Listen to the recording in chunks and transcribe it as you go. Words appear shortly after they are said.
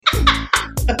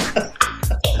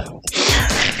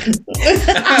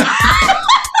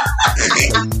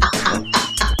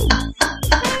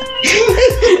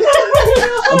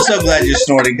so glad you're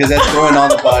snorting because that's going on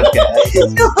the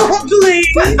podcast. Oh, please.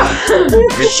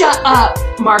 Shut up,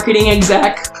 marketing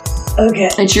exec. Okay.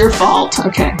 It's your fault.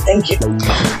 Okay. Thank you.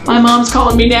 My mom's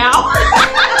calling me now.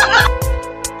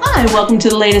 Hi, welcome to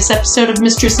the latest episode of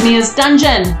Mistress Mia's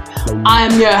Dungeon.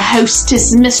 I'm your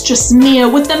hostess, Mistress Mia,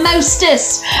 with the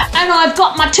mostest. And I've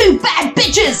got my two bad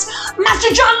bitches,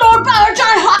 Master John Lord Bower,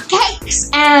 John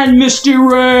Hotcakes, and Misty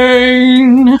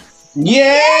Rain.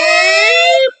 Yay!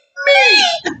 Me!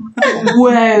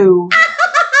 Whoa.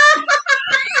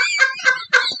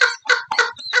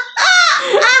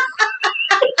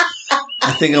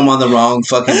 I think I'm on the wrong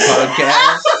fucking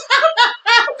podcast.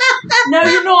 No,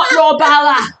 you're not, Lord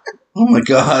Bower. Oh my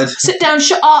god. Sit down,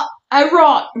 shut up.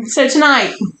 Right. So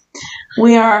tonight,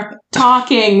 we're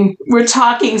talking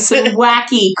some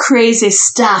wacky, crazy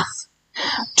stuff.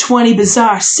 20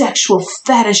 bizarre sexual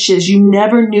fetishes you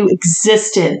never knew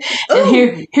existed.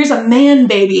 And here's a man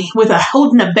baby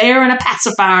holding a bear and a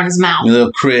pacifier in his mouth. A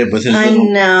little crib with his I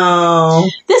know.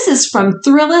 This is from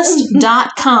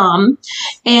Thrillist.com.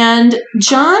 And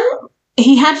John,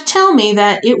 he had to tell me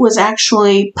that it was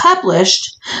actually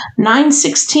published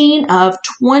 9/16 of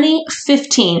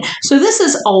 2015. So this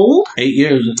is old. 8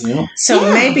 years, you know. So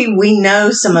maybe we know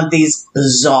some of these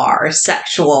bizarre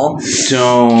sexual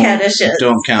fetishes.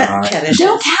 Don't count on it. Fetishes.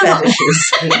 Don't count on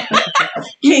fetishes.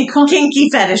 Kinky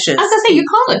fetishes. I was going to say, you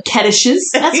call it kedishes.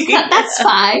 That's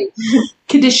fine.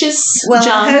 Kedishes, Well,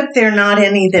 John. I hope there are not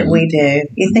any that we do.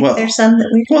 You think there's some that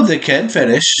we do? Well, the ked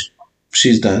fetish,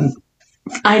 she's done.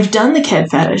 I've done the ked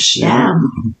fetish, yeah.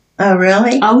 Oh,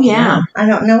 really? Oh, yeah. I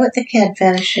don't know what the kid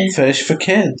fetish is. Fetish for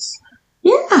kids.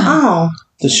 Yeah. Oh.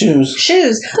 The shoes.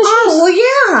 Shoes. Oh, well,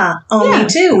 yeah. Oh, Yeah. me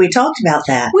too. We talked about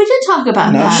that. We did talk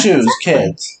about Not that. shoes,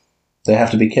 kids. They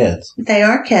have to be kids. They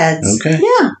are kids. Okay.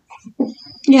 Yeah.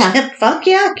 Yeah. Fuck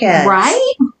yeah, kids.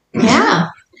 Right? Yeah.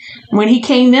 When he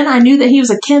came in, I knew that he was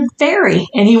a kid fairy,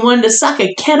 and he wanted to suck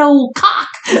a kid old cock.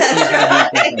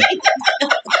 That's right.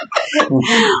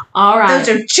 All right. Those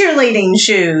are cheerleading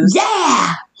shoes.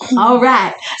 Yeah. All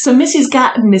right. So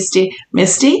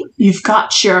Misty, you've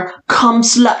got your cum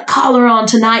slut collar on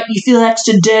tonight. You feel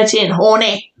extra dirty and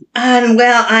horny.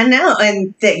 Well, I know,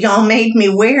 and that y'all made me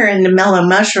wear in the mellow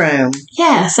mushroom.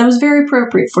 Yes, that was very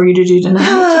appropriate for you to do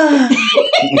tonight.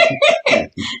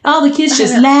 All the kids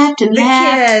just laughed and The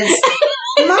laughed. kids.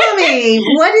 Mommy,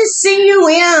 what is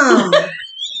CUM?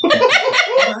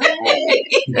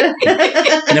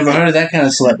 Never heard of that kind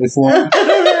of slut before. A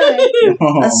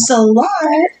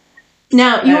slut.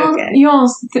 Now, you all,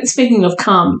 speaking of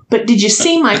cum, but did you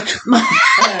see my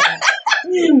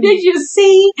did you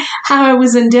see how I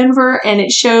was in Denver and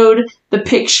it showed the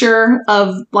picture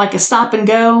of like a stop and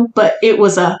go, but it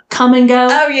was a come and go?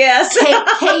 Oh, yes.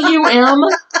 KUM?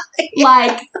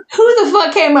 Like, who the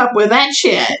fuck came up with that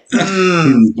shit?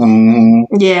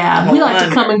 Yeah, we like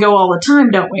to come and go all the time,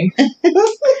 don't we?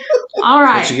 All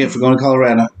right. What you get for going to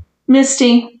Colorado?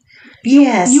 Misty.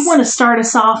 Yes. You want to start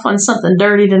us off on something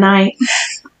dirty tonight?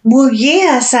 Well,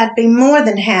 yes, I'd be more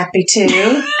than happy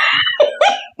to.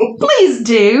 Please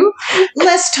do.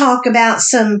 Let's talk about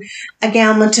some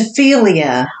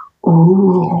agalmatophilia.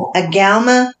 Ooh.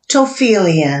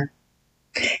 Agalmatophilia.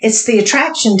 It's the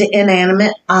attraction to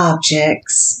inanimate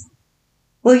objects.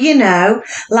 Well, you know,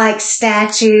 like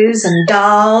statues and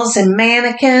dolls and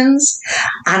mannequins.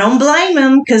 I don't blame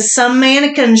them, because some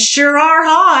mannequins sure are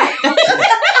hot.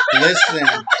 Listen,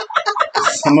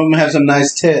 some of them have some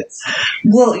nice tits.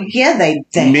 Well, yeah, they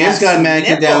Mia's have got a some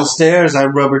mannequin nipples. downstairs. I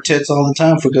rub her tits all the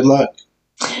time for good luck.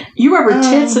 You rub her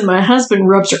tits and my husband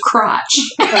rubs her crotch.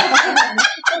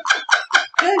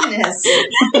 Goodness.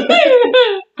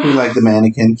 We like the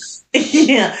mannequin.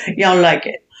 Yeah, y'all like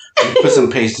it. Put some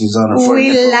pasties on her for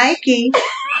We you. like it.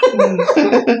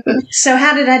 So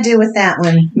how did I do with that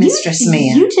one, Mistress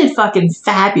Mia? You did fucking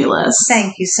fabulous.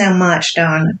 Thank you so much,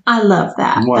 darling. I love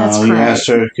that. Wow, That's you great. asked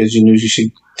her because you knew she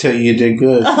should tell you did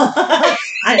good.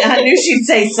 I knew she'd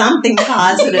say something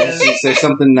positive. She'd say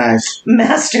something nice.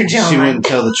 Master John. She wouldn't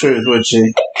tell the truth, would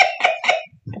she?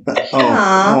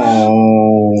 Aw.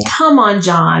 Oh. Come on,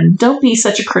 John. Don't be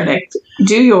such a critic.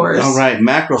 Do yours. All right,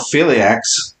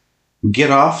 macrophiliacs,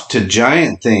 get off to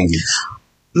giant things.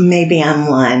 Maybe I'm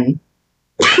one.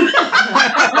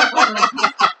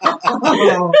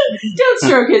 Don't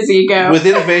stroke his ego. With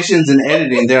innovations in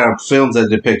editing, there are films that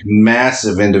depict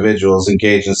massive individuals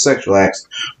engaged in sexual acts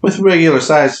with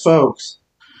regular-sized folks.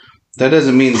 That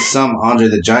doesn't mean some Andre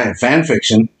the Giant fan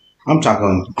fiction. I'm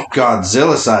talking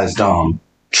Godzilla-sized dom.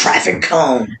 Traffic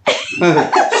cone.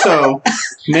 So,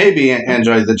 maybe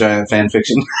Andre the Giant fan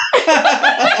fiction.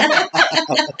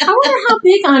 wonder how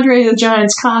big Andre the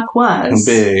Giant's cock was.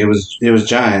 Big. It was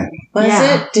giant. Was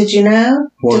Yeah. it? Did you know?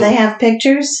 Well, Do they have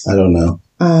pictures? I don't know.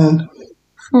 I don't know.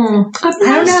 know.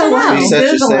 Be such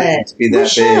a Google second it. to be that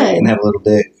should. big and have a little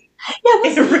dick. Yeah,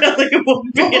 It really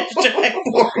would be a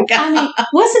poor guy. I mean,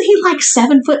 wasn't he like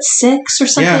 7'6" or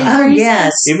something? Yeah. Oh, crazy?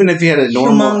 yes. Even if he had a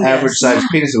normal, Humongous. average-sized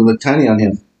penis, it would look tiny on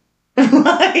him.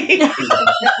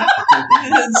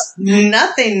 It's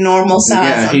nothing normal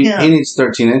size. Yeah, he needs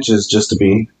 13 inches just to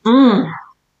be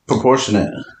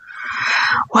proportionate.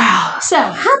 Wow. So,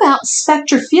 how about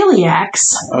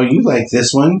spectrophiliacs? Oh, you like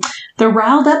this one? They're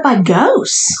riled up by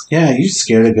ghosts. Yeah, you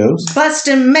scared of ghosts?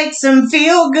 Bustin' makes them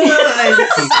feel good. Sorry.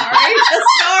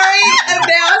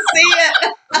 Now I see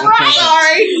it. Right.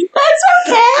 Sorry. That's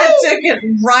okay. I took it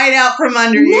right out from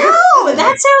under you. No,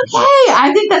 that's okay.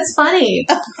 I think that's funny.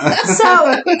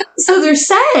 So they're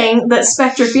saying that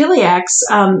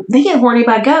spectrophiliacs, they get horny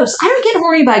by ghosts. I don't get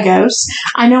horny by ghosts.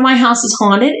 I know my house is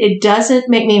haunted. It doesn't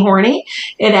make me horny.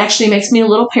 It actually makes me a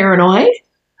little paranoid.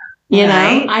 You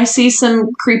Right. know, I see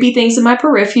some creepy things in my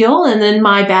peripheral, and then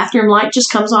my bathroom light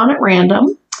just comes on at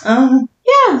random.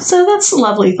 Yeah, so that's a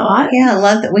lovely thought. Yeah, I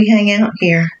love that we hang out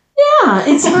here. Yeah,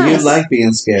 it's nice. You like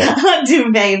being scared. I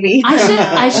do, baby.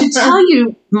 I should tell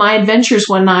you my adventures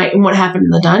one night and what happened in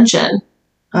the dungeon.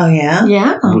 Oh, yeah?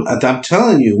 Yeah. I'm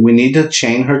telling you, we need to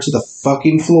chain her to the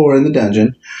fucking floor in the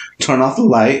dungeon, turn off the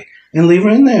light, and leave her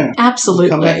in there. Absolutely.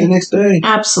 Come back the next day.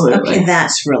 Absolutely. Okay,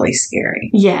 that's really scary.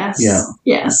 Yes. Yeah.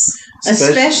 Yes.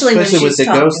 Especially when with she's the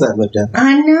talking. ghost that lived in.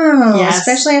 I know. Yes.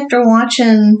 Especially after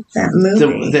watching that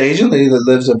movie. The Asian lady that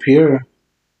lives up here.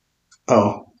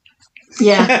 Oh.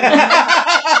 Yeah.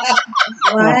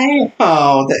 What?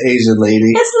 Oh, the Asian lady.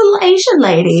 It's the little Asian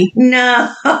lady.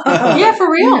 No. Yeah,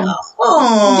 for real.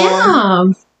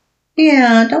 Oh. Yeah.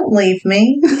 Yeah, don't leave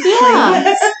me.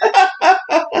 Yeah.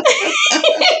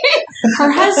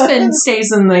 Her husband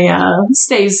stays in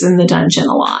the dungeon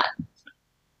a lot.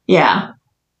 Yeah.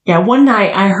 Yeah, one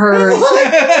night I heard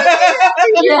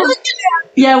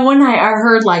one night I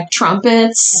heard like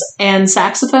trumpets and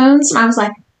saxophones, and I was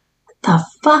like, the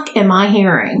fuck am I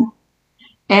hearing?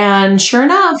 And sure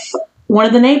enough, one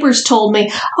of the neighbors told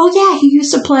me, oh yeah, he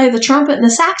used to play the trumpet and the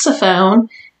saxophone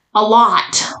a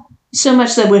lot. So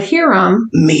much they would hear him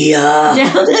Mia.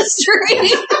 down the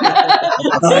street.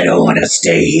 I don't want to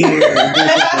stay here.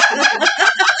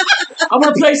 I'm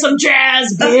going to play some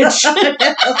jazz, bitch.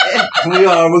 We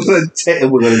are. We're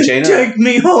gonna chain her. Take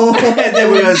me home. And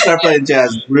then we're gonna start playing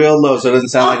jazz real low, so it doesn't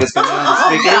sound like it's coming on the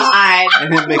speakers. God.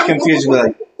 And then make confusion. We're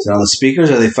like, is it on the speakers?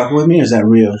 Are they fucking with me? Or is that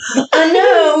real? I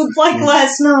know, like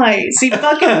last night. Is he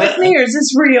fucking with me or is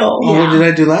this real? Oh, what did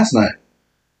I do last night?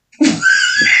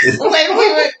 When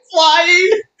we went flying.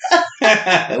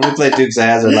 We played Duke's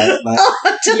Hazard last night.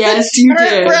 Yes, you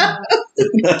did.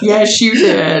 Yes, you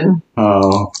did.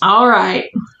 Oh. All right.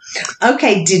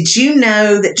 Okay, did you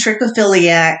know that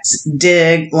trichophiliacs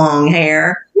dig long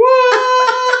hair?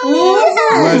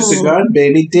 Where's the garden,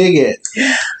 baby? Dig it.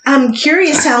 I'm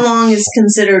curious how long is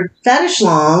considered fetish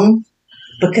long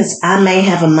because I may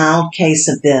have a mild case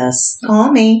of this.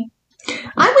 Call me.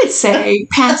 I would say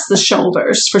past the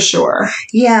shoulders for sure.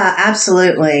 Yeah,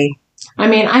 absolutely. I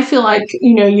mean, I feel like,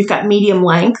 you've got medium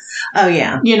length, Oh,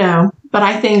 yeah. but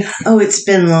I think, Oh, it's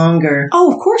been longer.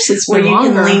 of course it's Where been you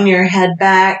longer. can lean your head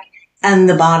back and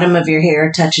the bottom of your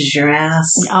hair touches your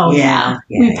ass. Oh, yeah.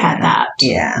 We've had that.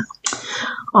 Yeah.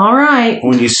 All right.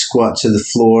 When you squat to the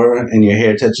floor and your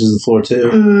hair touches the floor too.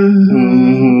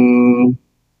 Mm-hmm.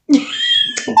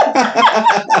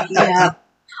 Yeah.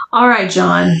 All right,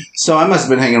 John. So I must have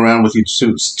been hanging around with you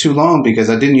too long because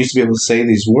I didn't used to be able to say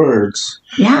these words.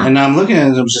 Yeah. And now I'm looking at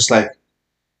it and I'm just like,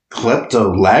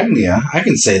 kleptolagnia. I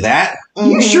can say that.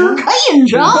 You sure can,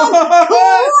 John.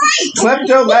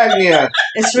 Kleptolagnia.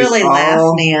 It's really It's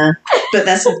all- laughnia, but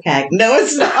that's okay. No,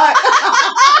 it's not.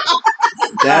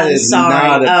 That I'm is sorry.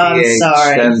 not a I'm PH.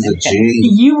 sorry. That is a G.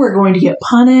 You were going to get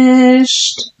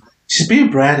punished. She's being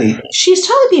bratty. She's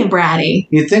totally being bratty.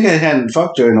 You'd think I hadn't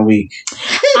fucked her in a week.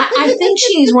 I think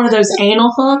she needs one of those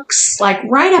anal hooks, like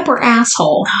right up her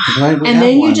asshole. Right, we And have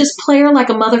then you one. just play her like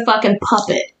a motherfucking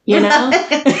puppet, you know?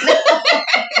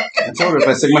 I told her if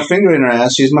I stick my finger in her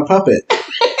ass, she's my puppet.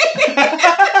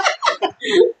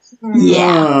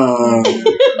 Yeah. Oh,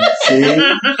 see?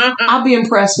 I'll be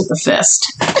impressed with the fist.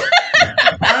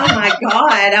 Oh my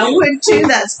God, I would too.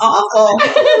 That's awful.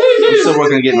 I'm still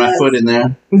working on getting my foot in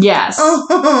there. Yes.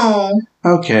 Oh.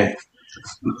 Okay.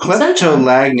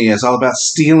 Kleptolagnia is all about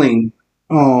stealing.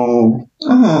 Oh.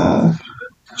 Oh.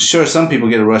 Sure, some people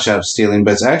get a rush out of stealing,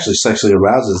 but it actually sexually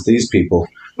arouses these people.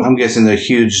 I'm guessing they're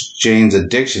huge Jane's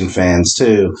Addiction fans,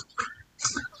 too.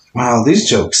 Wow, these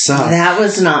jokes suck. That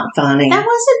was not funny. That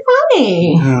wasn't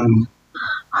funny.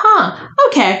 Huh.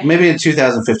 Okay. Maybe in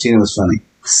 2015 it was funny.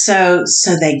 So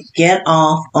they get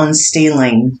off on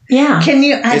stealing. Yeah. Can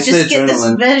you? I It's just the get this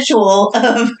adrenaline. visual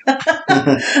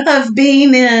of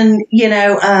being in,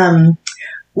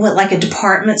 like a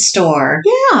department store.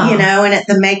 Yeah. And at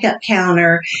the makeup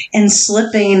counter and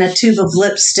slipping a tube of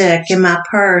lipstick in my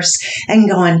purse and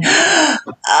going, oh,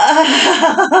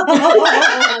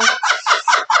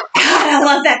 God, I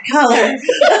love that color.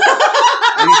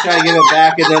 And you try to give it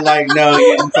back, and they're like, "No,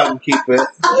 you can fucking keep it."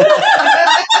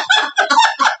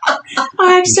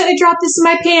 I accidentally dropped this in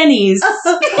my panties.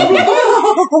 You're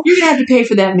gonna have to pay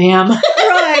for that, ma'am.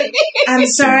 Right. I'm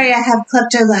sorry, I have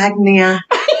kleptomania.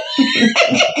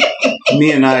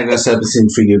 Me and I are gonna set up a scene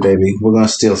for you, baby. We're gonna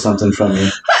steal something from you.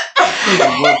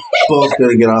 We're both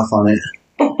gonna get off on it.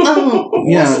 Oh,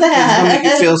 Yeah, what's it's gonna make you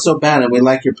that? feel so bad, and we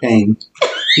like your pain.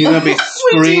 You're gonna be We do love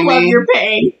screaming. your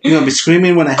pain. You're gonna be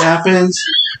screaming when it happens,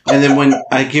 and then when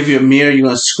I give you a mirror, you're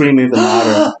gonna scream even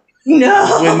louder.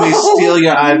 No. When we steal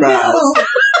your eyebrows. No.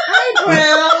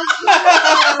 Eyebrows.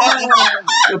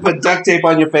 You'll put duct tape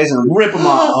on your face and rip them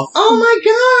off. Oh my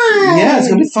God. Yeah, it's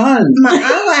gonna be fun. My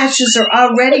eyelashes are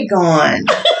already gone.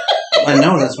 I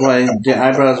know, that's why the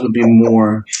eyebrows would be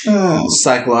more Oh.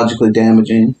 psychologically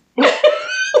damaging.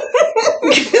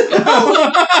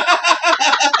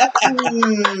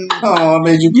 Oh, I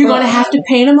made you You're gonna have to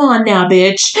paint them on now,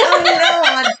 bitch. No.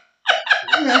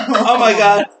 Oh my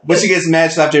God. When she gets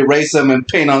mad, she'll have to erase them and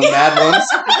paint on bad ones.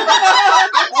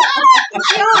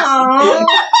 Aw.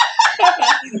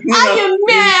 You I am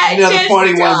mad. You know the Yes,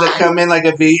 pointy it's ones that on. come in like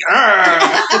a V.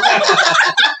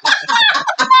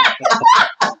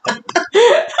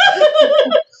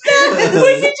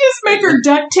 We could just make her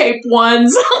duct tape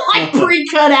ones, like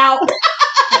pre-cut out,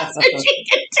 so she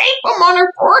can tape them on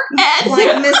her forehead.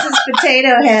 Like Mrs.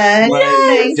 Potato Head. Right.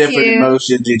 Thank Different you.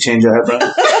 emotions, you change your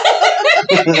eyebrows.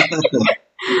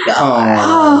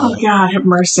 Oh, God, have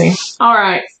mercy. All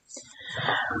right.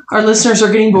 Our listeners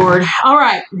are getting bored. All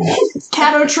right.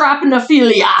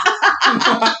 Catotropinophilia.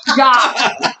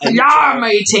 Yeah,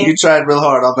 matey. You tried real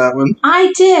hard on that one.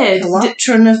 I did.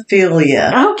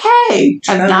 Catotropinophilia. Okay.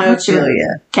 I've got what you're...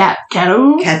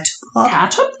 Catatonic.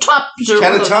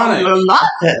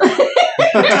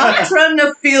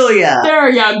 Catotropinophilia. There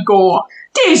you go.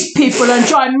 These people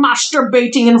enjoy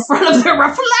masturbating in front of their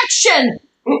reflection.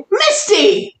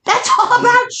 Misty, that's all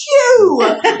about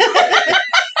you.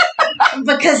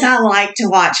 Because I like to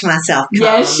watch myself come.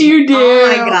 Yes, you do. Oh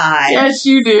my God. Yes,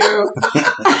 you do.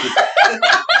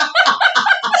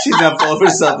 She's not full of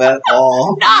herself at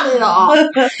all. Not at all.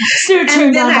 So And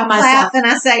turned then on I by clap myself. and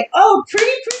I say, oh,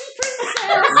 pretty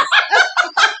princess.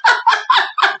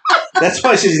 That's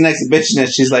why she's an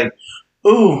exhibitionist. She's like,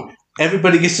 ooh,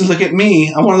 everybody gets to look at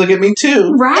me. I want to look at me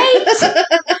too. Right?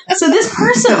 So this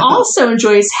person also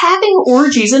enjoys having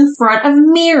orgies in front of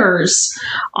mirrors.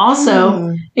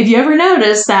 Also, if you ever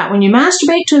notice that when you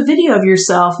masturbate to a video of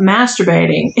yourself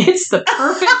masturbating, it's the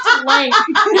perfect length.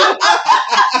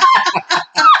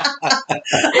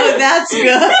 Oh, that's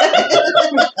good.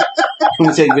 Can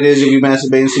we take videos of you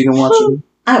masturbating so you can watch them?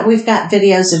 We've got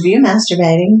videos of you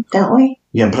masturbating, don't we?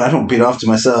 Yeah, but I don't beat off to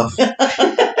myself.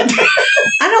 I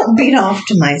don't beat off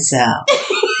to myself.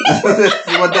 That's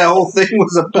what that whole thing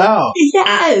was about.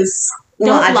 Yes.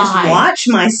 Well, Don't I just lie. watch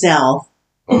myself,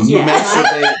 You Yeah.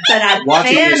 masturbate, but I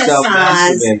watching yourself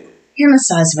masturbate.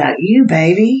 fantasize about you,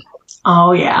 baby.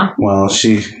 Oh, yeah. Well,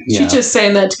 She's just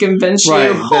saying that to convince right.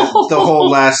 you. The whole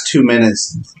last 2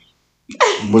 minutes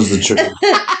was the truth.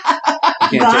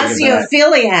 You can't take it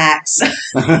Basiophiliacs.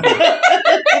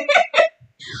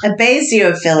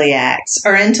 Basiophiliacs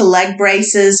are into leg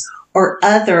braces or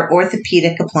other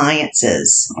orthopedic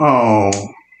appliances. back. Oh.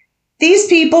 These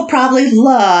people probably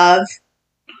love.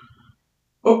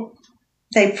 Oh.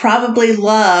 They probably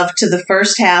love to the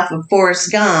first half of Forrest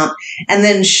Gump and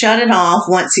then shut it off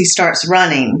once he starts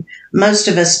running. Most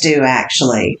of us do,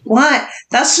 actually. What?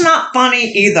 That's not funny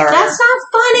either. That's not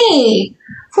funny.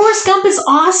 Forrest Gump is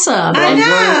awesome. I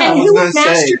know. And who would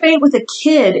masturbate with a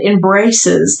kid in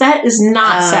braces? That is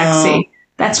not sexy.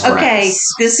 That's gross. Okay,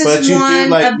 this is But you one do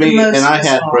like of the me, most and I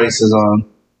had bizarre. braces on.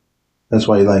 That's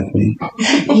why you like me.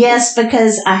 Yes,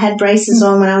 because I had braces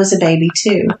on when I was a baby,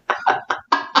 too.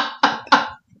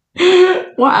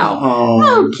 Wow.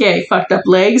 Oh. Okay, fucked up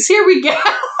legs. Here we go. So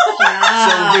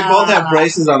if we both have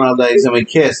braces on our legs and we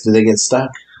kiss, do they get stuck?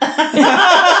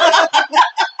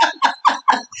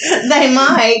 They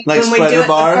might Like when we do spreader it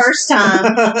bars? the first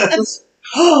time.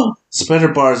 Spreader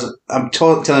bars. I'm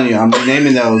telling you, I'm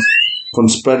naming those from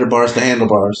spreader bars to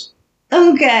handlebars.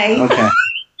 Okay. Okay.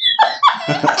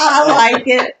 I like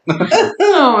it.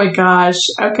 Oh my gosh.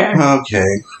 Okay. Okay.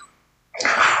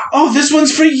 Oh, this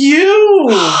one's for you.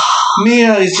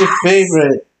 Mia is your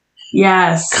favorite.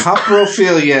 Yes.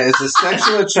 Coprophilia is a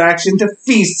sexual attraction to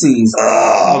feces.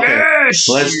 Okay. Yes.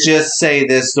 Let's just say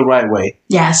this the right way.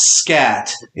 Yes.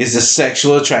 Scat is a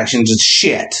sexual attraction to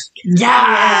shit.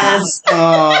 Yes.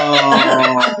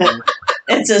 Oh.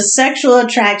 It's a sexual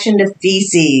attraction to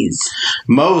feces.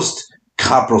 Most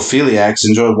coprophiliacs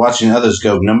enjoy watching others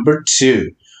go. Number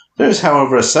 2. There's,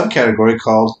 however, a subcategory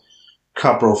called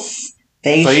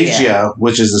coprophagia,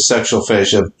 which is the sexual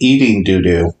fetish of eating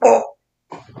doo-doo.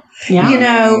 Yeah. You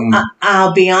know,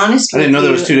 I'll be honest I with you. didn't know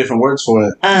there was 2 different words for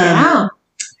it. Yeah.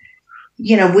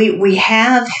 You know, we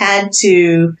have had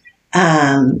to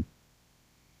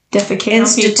Defecate on people.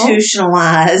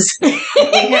 institutionalize.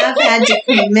 We have had to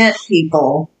commit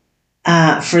people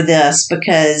for this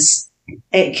because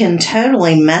it can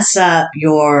totally mess up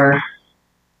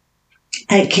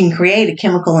it can create a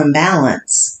chemical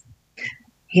imbalance.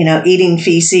 You know, eating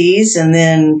feces and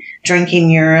then drinking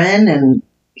urine and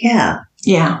yeah.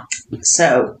 Yeah.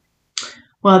 So.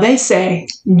 Well, they say,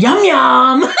 yum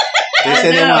yum. They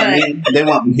say they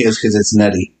want Mia's because it's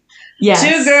nutty. Yes.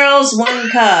 2 girls, 1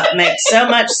 cup makes so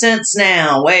much sense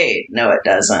now. Wait, no, it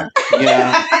doesn't.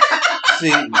 Yeah.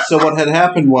 See, so what had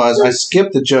happened was I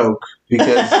skipped the joke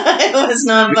because It was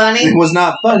not funny. it was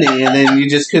not funny, and then you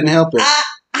just couldn't help it.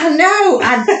 I know.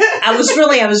 I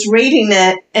was reading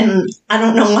it, and I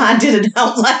don't know why I did it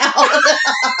out loud.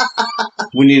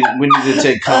 We need to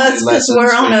take comedy It's because lessons.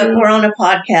 we're on a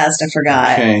podcast. I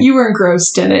forgot. Okay. You were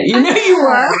engrossed in it. You know you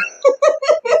were.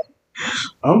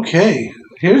 Okay.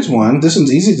 Here's one. This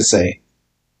one's easy to say.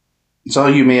 It's all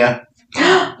you, Mia.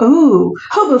 Ooh,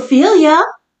 hobophilia.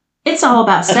 It's all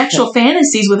about sexual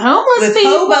fantasies with homeless With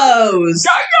people. hobos.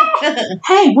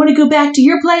 Hey, want to go back to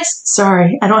your place?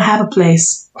 Sorry, I don't have a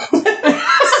place.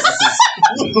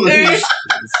 Sploosh.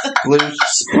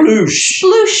 Sploosh.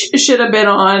 Sploosh should have been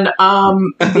on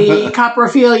the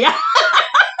coprophilia.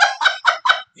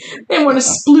 They want to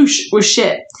sploosh with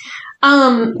shit.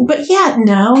 But yeah,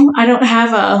 no, I don't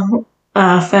have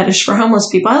a fetish for homeless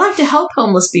people. I like to help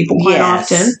homeless people quite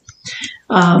often.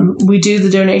 We do the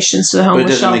donations to the But it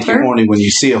homeless doesn't make shelter. you horny when you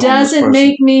see a homeless person. Doesn't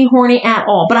make me horny at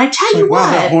all. But I tell you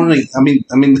Wow, they're what. horny. I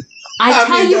mean, I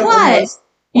tell you they're what. homeless.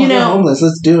 You They're know, homeless.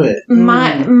 Let's do it.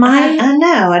 my I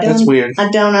know. That's weird. I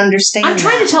don't understand. I'm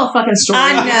trying to tell a fucking story.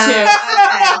 I Too.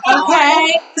 know.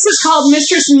 Okay, this is called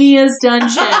Mistress Mia's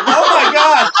Dungeon. Oh my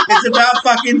god! It's about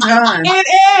fucking time. It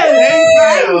is.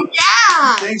 Thank you.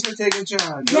 Yeah. Thanks for taking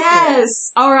charge.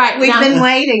 Yes. All right. We've now, been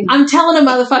waiting. I'm telling a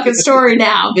motherfucking story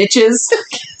now, bitches.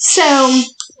 So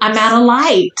I'm at a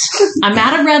light. I'm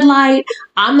at a red light.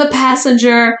 I'm the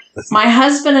passenger. My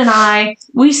husband and I,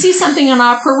 we see something on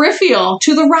our peripheral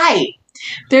to the right.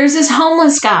 There's this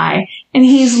homeless guy, and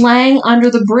he's laying under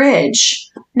the bridge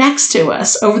next to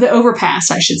us, over the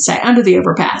overpass, I should say, under the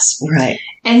overpass. Right.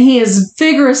 And he is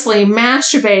vigorously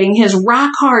masturbating his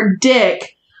rock hard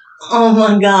dick Oh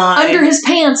my God. under his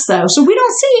pants, though. So we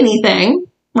don't see anything,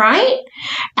 right?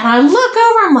 And I look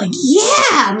over, I'm like,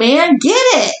 yeah, man, get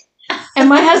it. And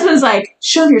my husband's like,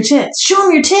 show him your tits. Show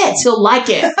him your tits. He'll like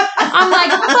it. I'm like,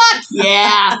 fuck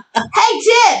yeah. Hey,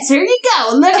 tits, here you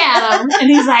go. Look at them. And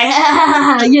he's like,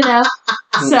 you know.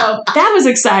 So that was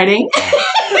exciting.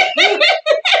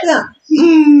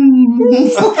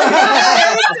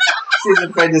 She's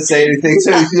afraid to say anything,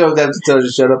 so you don't have to tell her to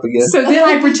shut up again. So then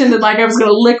I pretended like I was going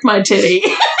to lick my titty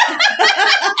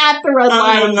at the red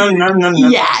light.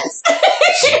 Yes.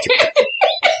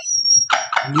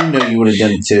 You know you would have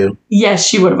done it too. Yes,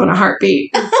 she would have in a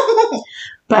heartbeat.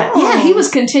 But yeah, he was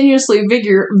continuously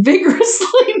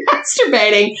vigorously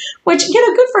masturbating, which, you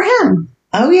know, good for him.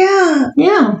 Oh, yeah.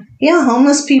 Yeah. Yeah,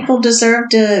 homeless people deserve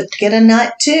to get a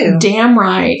nut, too. Damn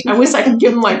right. I wish I could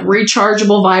give him like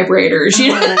rechargeable vibrators, you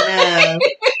know? I know.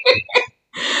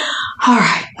 All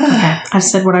right. Okay. I've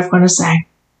said what I've going to say.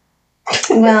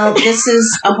 Well, this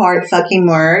is a hard fucking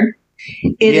word.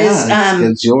 It is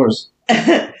it's yours.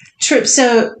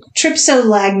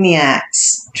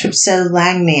 Trypsolagniacs.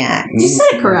 Trypsolagniacs. You said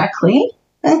it correctly.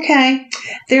 Okay.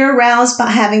 They're aroused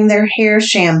by having their hair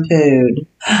shampooed.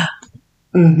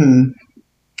 Mm-hmm.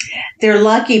 They're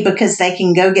lucky because they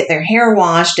can go get their hair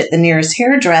washed at the nearest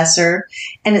hairdresser,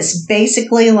 and it's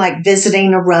basically like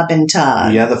visiting a rub and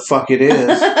tug. Yeah, the fuck it is.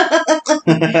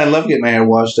 I love getting my hair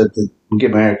washed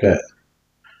get my hair cut.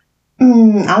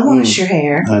 I'll wash your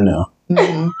hair. I know.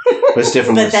 Mm. But it's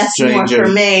different But when that's more stranger.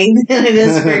 for me than it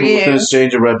is for When you. a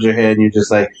stranger rubs your head and you're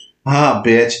just like,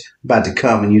 bitch, about to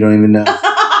come and you don't even know.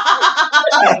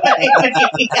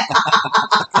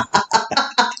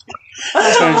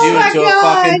 Turns you you my into a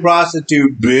God. fucking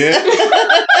prostitute, bitch.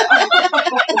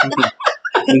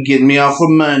 You're getting me off for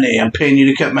money. I'm paying you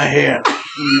to cut my hair.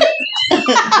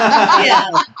 Yeah.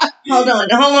 Hold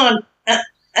on.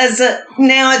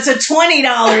 Now it's a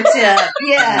 $20 tip.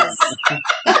 Yes.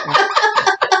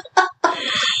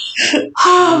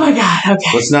 Oh my God. Okay.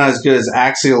 What's not as good as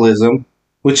axialism,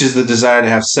 which is the desire to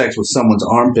have sex with someone's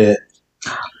armpit.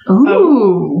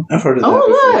 Ooh. I've heard of that. Oh,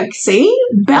 before. look. See?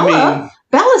 Bella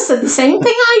said the same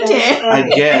thing I did. I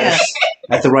guess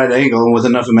at the right angle and with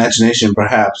enough imagination,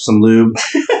 perhaps some lube,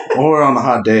 or on a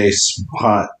hot day,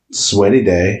 hot sweaty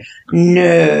day.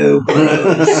 No.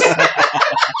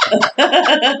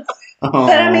 Oh,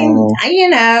 But I mean,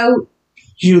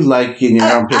 you like getting your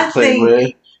armpit I played think-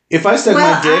 with. If I stuck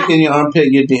my dick in your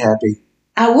armpit, you'd be happy.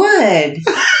 I would.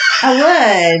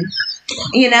 I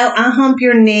hump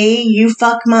your knee, you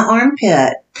fuck my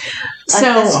armpit.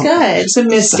 That's good. So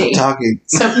Misty. Stop talking.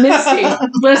 So Misty,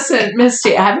 listen,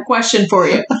 Misty, I have a question for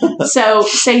you. So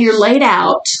say you're laid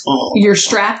out, you're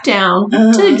strapped down to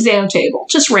the exam table,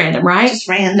 just random, right? Just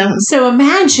random. So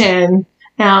imagine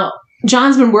now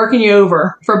John's been working you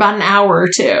over for about an hour or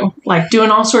two, like doing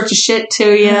all sorts of shit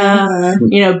to you,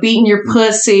 beating your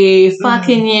pussy,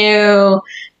 fucking you,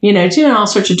 doing all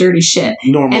sorts of dirty shit.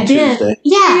 Normal And then, Tuesday.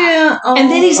 yeah.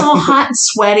 And then he's all hot and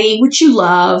sweaty, which you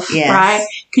love, Yes. right?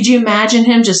 Could you imagine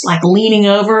him just like leaning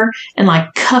over and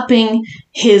like cupping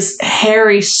his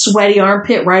hairy, sweaty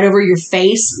armpit right over your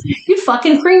face? You'd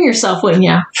fucking cream yourself, wouldn't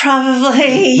you?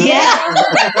 Probably. Yeah.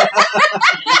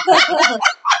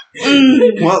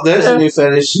 Well, there's a new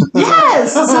fetish.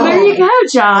 Yes. So there you go,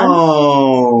 John.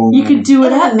 Oh. You can do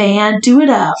it up, man. Do it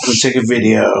up. Let's take a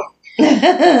video.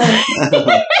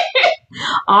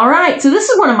 All right. So this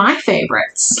is one of my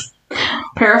favorites.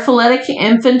 Paraphyletic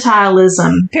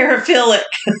infantilism. Paraphilic.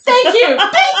 Thank you.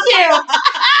 Thank you.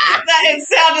 It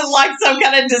sounded like some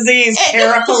kind of disease.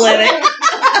 Paraphyletic.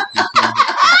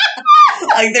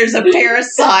 Like there's a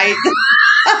parasite.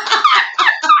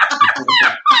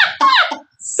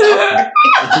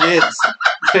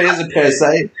 It is a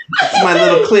parasite. It's my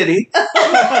little clitty.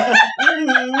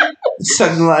 It's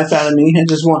sucking the life out of me. I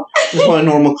just want a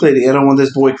normal clitty. I don't want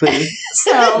this boy clitty.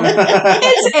 So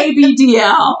it's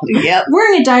ABDL. Yep.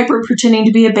 Wearing a diaper pretending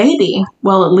to be a baby.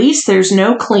 Well, at least there's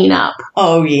no cleanup.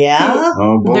 Oh, yeah?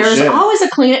 Oh, bullshit. There's always a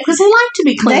cleanup because they like to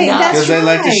be cleaned up. That's Because they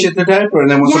like to right. shit their diaper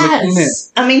and then want somebody to clean it.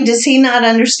 Yes. I mean, does he not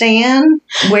understand?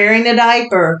 Wearing a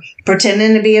diaper,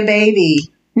 pretending to be a baby.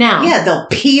 Now, Yeah, they'll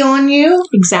pee on you.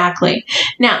 exactly.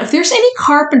 Now, if there's any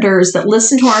carpenters that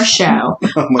listen to our show,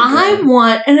 Oh my I God.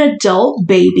 want an adult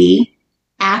baby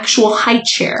actual high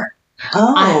chair.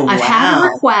 Oh, I've had a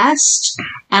request,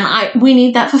 and we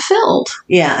need that fulfilled.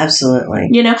 Yeah, absolutely.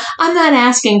 I'm not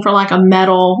asking for like a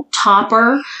metal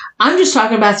topper. I'm just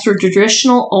talking about your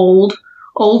traditional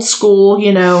old school,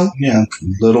 Yeah,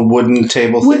 little wooden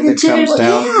table thing that comes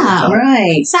down. Yeah,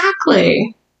 Right.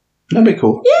 exactly. That'd be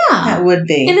cool. Yeah. That would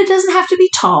be. And it doesn't have to be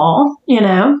tall,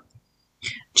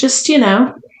 just,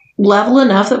 level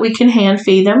enough that we can hand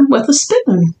feed them with a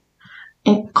spoon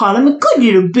and call him a good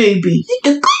little baby. A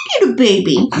good little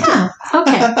baby. Yeah.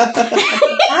 Okay.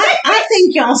 I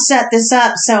think y'all set this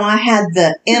up so I had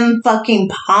the fucking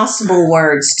possible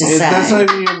words to That's say.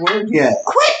 not even your word yet.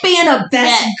 Quit being a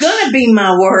That's bitch. gonna be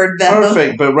my word, though.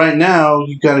 Perfect, but right now,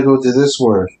 you gotta go to this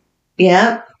word.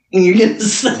 Yep. And you're gonna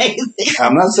say this.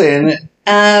 I'm not saying it.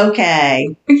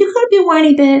 Okay. Are you going to be a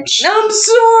whiny bitch? I'm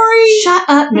sorry. Shut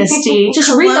up, Misty.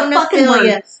 Just read the fucking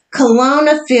word.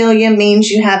 Colonophilia means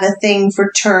you have a thing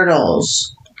for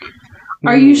turtles.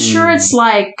 Are you sure it's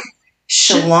like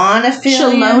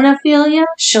Shalonophilia? Shalonophilia?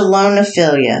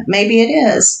 Shalonophilia. Maybe it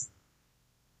is.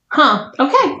 Huh.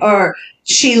 Okay. Or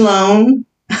Shilone.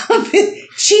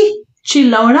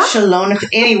 Chilona? Shalonophilia.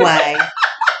 Anyway.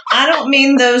 I don't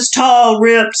mean those tall,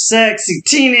 ripped, sexy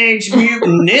teenage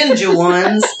mutant ninja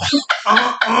ones.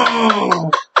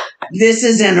 This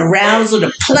is an arousal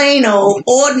to plain old,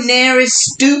 ordinary,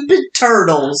 stupid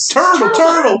turtles.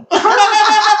 Turtle.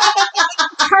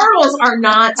 Turtles are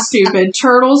not stupid.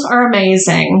 Turtles are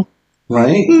amazing.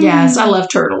 Right? Yes, I love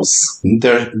turtles.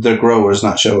 They're growers,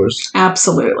 not showers.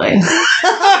 Absolutely.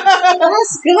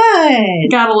 That's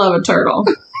good. Gotta love a turtle.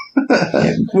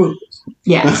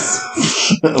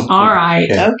 Yes. All right.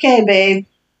 Okay. Okay, babe.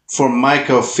 For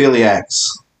mycophiliacs.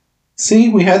 See,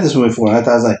 we had this one before. I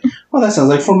thought I was like, well, that sounds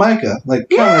like Formica, like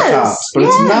countertops, but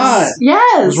it's not.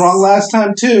 Yes. It was wrong last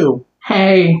time too.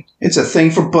 Hey. It's a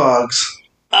thing for bugs.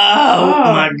 Oh,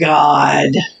 my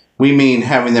God. We mean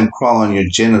having them crawl on your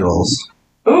genitals.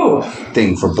 Ooh.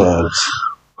 Thing for bugs.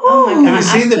 Oh, my God. Have you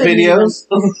seen the videos?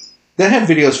 They have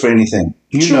videos for anything.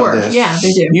 You Sure. know this. Yeah,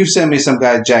 they do. You sent me some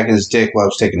guy jacking his dick while I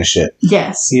was taking a shit.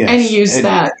 Yes. Yes. And he used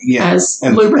that as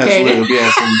lubricating. As lube,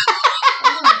 yes. And you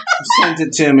sent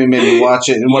it to me, made me watch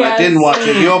it. And when I didn't watch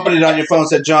it, you opened it on your phone and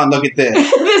said, John, look at this.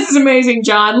 This is amazing,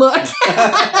 John. Look.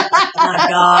 Oh my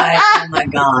God. Oh my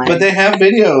God. But they have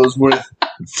videos with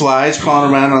flies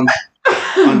crawling around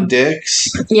on dicks.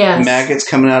 Yes. Maggots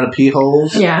coming out of pee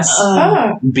holes. Yes.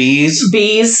 Bees.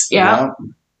 Bees. Yeah.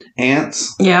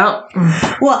 Ants. Yeah.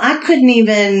 Well, I couldn't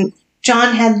even.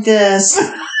 John had this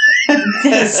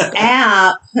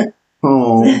app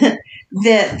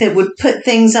that would put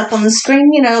things up on the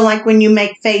screen. You know, like when you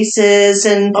make faces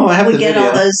and we get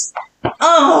all those.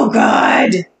 Oh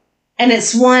God! And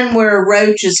it's one where a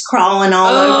roach is crawling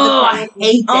all over the place. I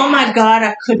hate that. Oh my God!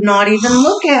 I could not even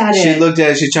look at it. She looked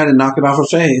at it. She tried to knock it off her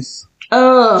face.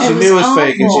 Oh, she knew it was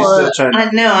fake, and she still tried. I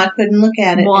know. I couldn't look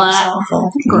at it. What? It was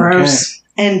awful. Gross. Okay.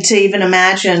 And to even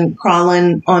imagine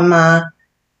crawling on my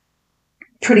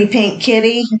pretty pink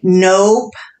kitty,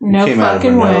 nope. No Came out of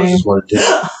fucking her nose way. is what it did.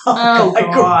 Oh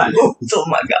God. Oh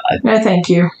my God. No, thank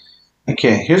you.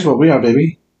 Okay, here's what we are,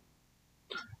 baby.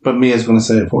 But Mia's going to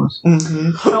say it for us.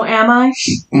 Mm-hmm. Oh, am I?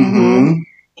 Mm-hmm.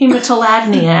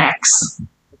 Hematolagniacs.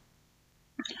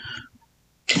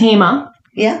 Hema,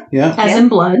 Yeah. Yeah. as in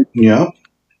blood. Yep.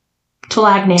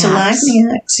 Talagniacs.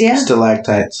 Talagniacs, yeah.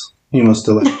 Stalactites.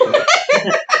 Hemostalactites.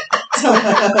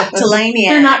 Talaniacs.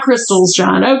 They're not crystals,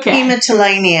 John. Okay.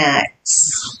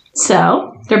 Hematolaniacs.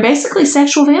 So, they're basically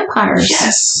sexual vampires.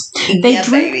 Yes. They Yeah,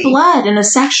 drink baby. blood in a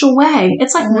sexual way.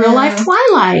 It's like real life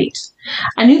Twilight.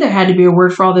 I knew there had to be a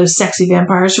word for all those sexy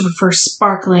vampires who prefer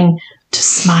sparkling to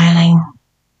smiling.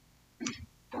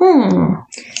 Well,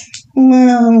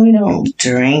 we don't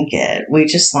drink it. We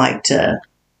just like to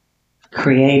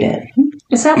create it.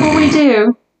 Is that what we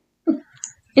do?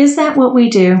 Is that what we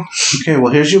do? Okay,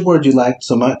 well, here's your word you liked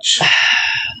so much.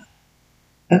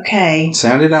 Okay.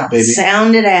 Sound it out, baby.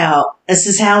 Sound it out. This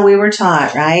is how we were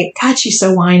taught, right? God, she's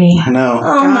so whiny. I know.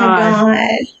 Oh my God.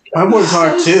 God. My word's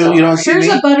hard, too. You don't see Here's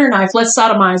me? a butter knife. Let's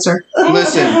sodomize her.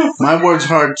 Listen, my word's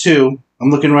hard, too. I'm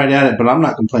looking right at it, but I'm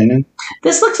not complaining.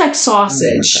 This looks like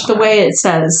sausage, the way it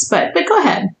says. But go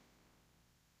ahead.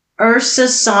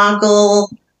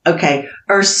 Okay.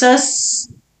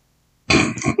 Ursus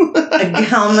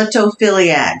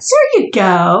agalmatophiliacs. There you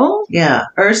go. Yeah.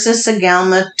 Ursus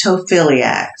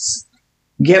agalmatophiliacs.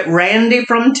 Get randy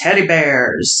from teddy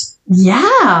bears.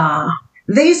 Yeah.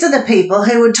 These are the people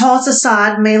who would toss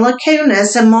aside Mila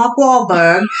Kunis and Mark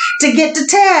Wahlberg to get to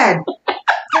Ted.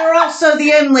 They're also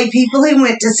the only people who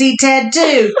went to see Ted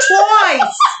too,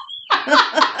 twice.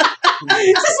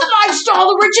 This is a lifestyle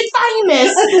of rich and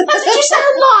famous. That's what you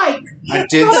sound like. I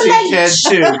did From see H. Ted,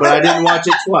 too, but I didn't watch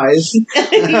it twice. I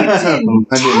Ted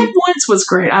didn't. once was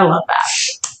great. I love that.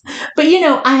 But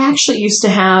I actually used to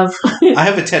have. I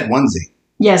have a Ted onesie.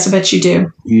 Yes, I bet you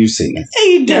do. You've seen it.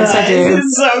 He does. Yes, I do.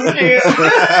 It's so cute.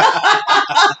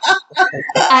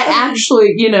 I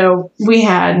actually, we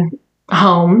had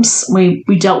homes. We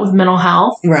dealt with mental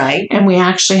health. Right. And we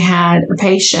actually had a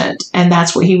patient, and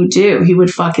that's what he would do. He would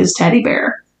fuck his teddy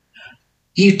bear.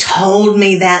 You told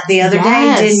me that the other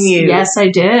day, didn't you? Yes, I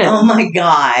did. Oh my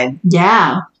God.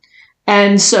 Yeah.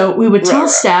 And so we would tell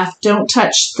staff, don't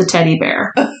touch the teddy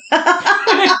bear. Don't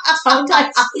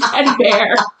touch the teddy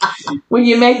bear. When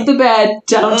you make the bed,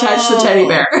 don't touch the teddy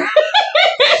bear.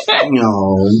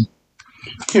 No.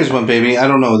 Here's one, baby. I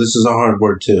don't know. This is a hard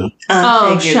word, too.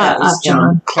 Shut up,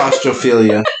 John.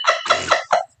 Claustrophilia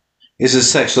is a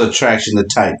sexual attraction to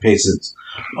tight spaces.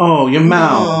 Oh, your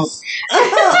mouth.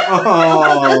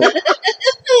 Oh.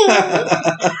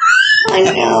 I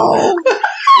know.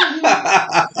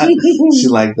 She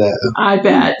liked that. I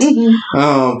bet.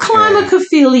 Oh,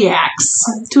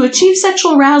 Climacophiliacs. To achieve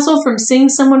sexual arousal from seeing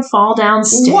someone fall down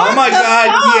stairs. Oh my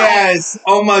God, yes.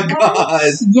 Oh my God.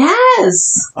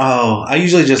 Yes. Oh, I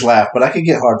usually just laugh, but I could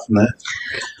get hard from that.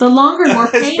 The longer, more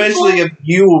painful. Especially if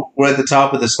you were at the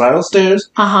top of the spiral stairs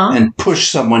and push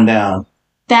someone down.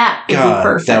 That would be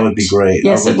perfect. That would be great.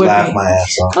 Yes, I would it would laugh be. my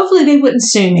ass off. Hopefully they wouldn't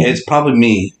sue me. It's probably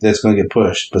me that's going to get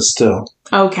pushed, but still.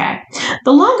 Okay.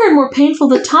 The longer and more painful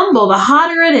the tumble, the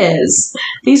hotter it is.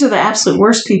 These are the absolute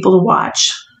worst people to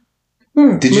watch.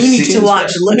 Did you Looney see Tunes. To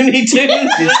watch Looney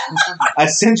Tunes. I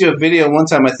sent you a video one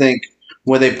time, I think,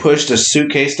 where they pushed a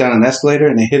suitcase down an escalator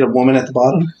and they hit a woman at the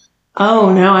bottom.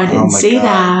 Oh, no, I didn't see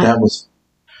that.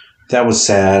 That was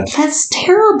sad. That's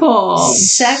terrible.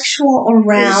 Sexual It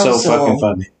arousal. was so fucking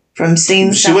funny. From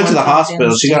seeing She went to the someone fall hospital.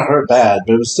 down She got hurt bad,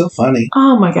 but it was still funny.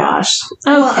 Oh, my gosh. Okay.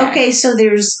 Well, okay, so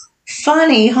there's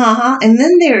funny, haha. And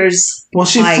then there's Well,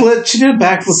 she like, flipped. She did a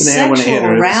backflip in the air when it hit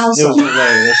her. sexual It was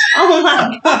hilarious. oh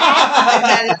my god,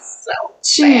 that is so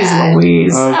Jeez bad.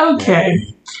 Louise. Okay.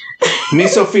 Okay.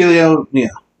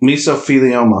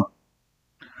 Mesothelioma.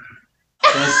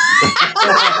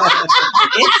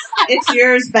 It's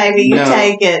yours, baby. You No.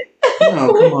 take it. No,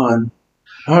 come on.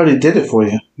 I already did it for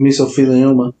you.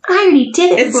 Mesothelioma. I already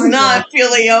did it It's for not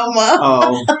philioma.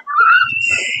 Oh.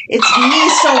 It's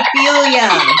mesophilia.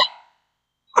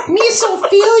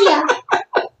 Mesophilia.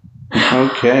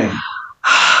 Okay.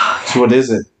 So what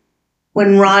is it?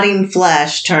 When rotting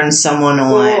flesh turns someone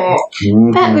on.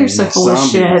 That they're so full of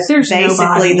shit. There's Basically,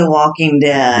 nobody. The Walking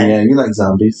Dead. Yeah, you like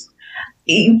zombies.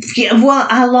 Yeah, well,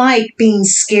 I like being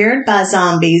scared by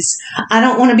zombies. I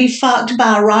don't want to be fucked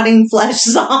by a rotting flesh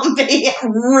zombie. I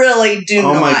really do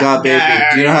Oh not. my god, baby.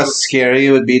 Do you know how scary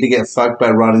it would be to get fucked by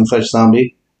a rotting flesh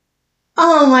zombie?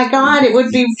 Oh my god, it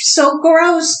would be so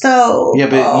gross, though. Yeah,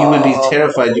 but you would be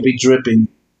terrified. You'd be dripping.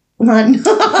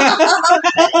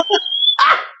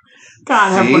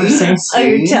 God have See? mercy. Oh,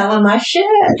 you're telling my shit.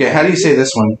 Okay, how do you say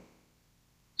this one?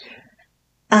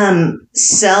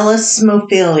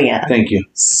 Selesmophilia. Thank you.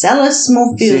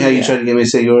 Selesmophilia. See how you tried to get me to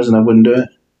say yours and I wouldn't do it?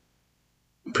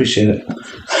 Appreciate it.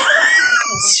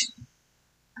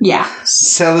 Yeah.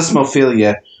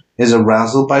 Selesmophilia is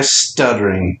arousal by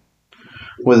stuttering.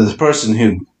 Whether the person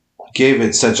who gave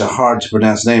it such a hard to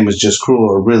pronounce name is just cruel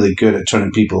or really good at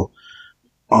turning people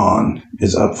on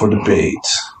is up for debate.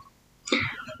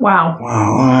 Wow.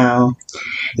 Wow.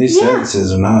 These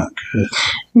sentences are not good.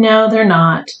 No, they're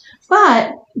not.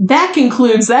 But that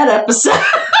concludes that episode.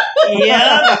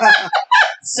 Yeah.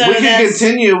 So We could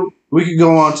continue. We could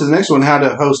go on to the next one, how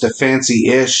to host a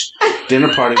fancy-ish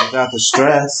dinner party without the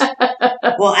stress.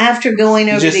 Well, after going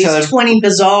over just tell these 20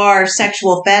 bizarre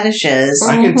sexual fetishes,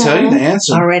 I can tell you the I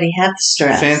answer. already have the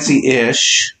stress.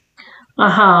 Fancy-ish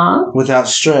Uh-huh. without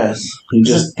stress. You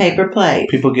Just just paper plate.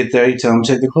 people get there, you tell them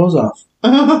to take their clothes off.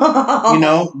 You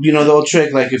know the old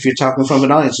trick, like if you're talking from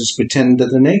an audience, just pretend that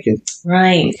they're naked.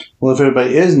 Right. Well, if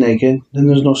everybody is naked, then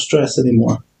there's no stress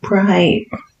anymore. Right.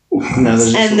 No,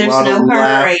 there's just And a there's lot no of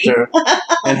hurry. laughter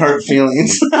and hurt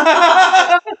feelings.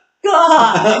 God.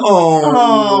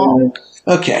 Oh.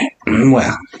 Okay.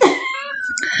 Well,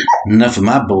 enough of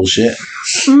my bullshit.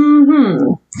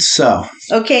 Mm-hmm. So,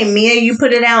 Okay, Mia, you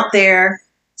put it out there.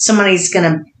 Somebody's going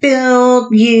to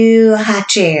build you a high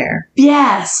chair.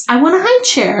 Yes. I want a high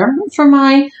chair for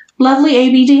my lovely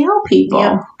ABDL people.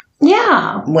 Yep.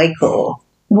 Yeah. Way cool.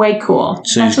 Way cool.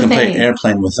 so That's you what can they play need.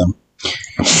 airplane with them.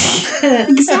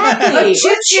 Exactly.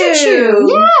 Choo-choo.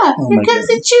 Yeah. Oh Here my comes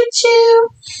the choo-choo.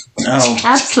 Oh,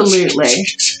 Absolutely.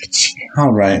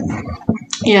 all right.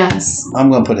 Yes. I'm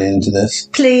going to put it into this.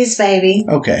 Please, baby.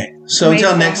 Okay. So Wait,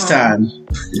 until next time,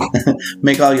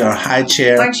 make all your high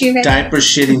chair, Aren't you ready? diaper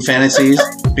shitting fantasies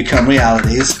become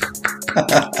realities.